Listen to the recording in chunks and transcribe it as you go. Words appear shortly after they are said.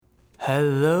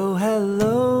Hello,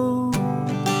 hello,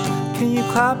 can you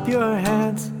clap your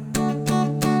hands?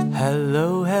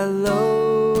 Hello,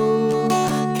 hello,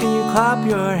 can you clap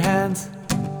your hands?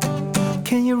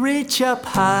 Can you reach up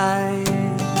high?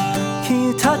 Can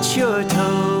you touch your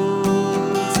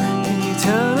toes? Can you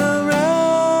turn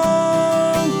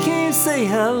around? Can you say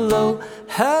hello?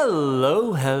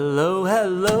 Hello, hello,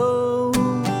 hello.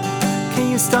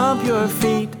 Can you stomp your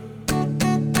feet?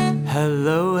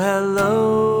 Hello,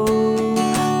 hello,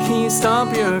 can you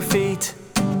stomp your feet?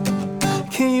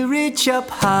 Can you reach up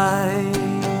high?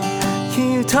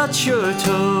 Can you touch your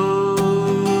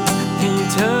toes? Can you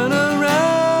turn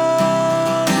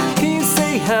around? Can you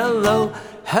say hello?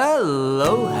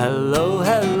 Hello, hello,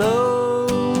 hello.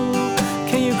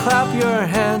 Can you clap your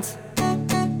hands?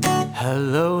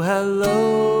 Hello,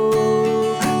 hello,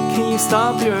 can you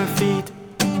stomp your feet?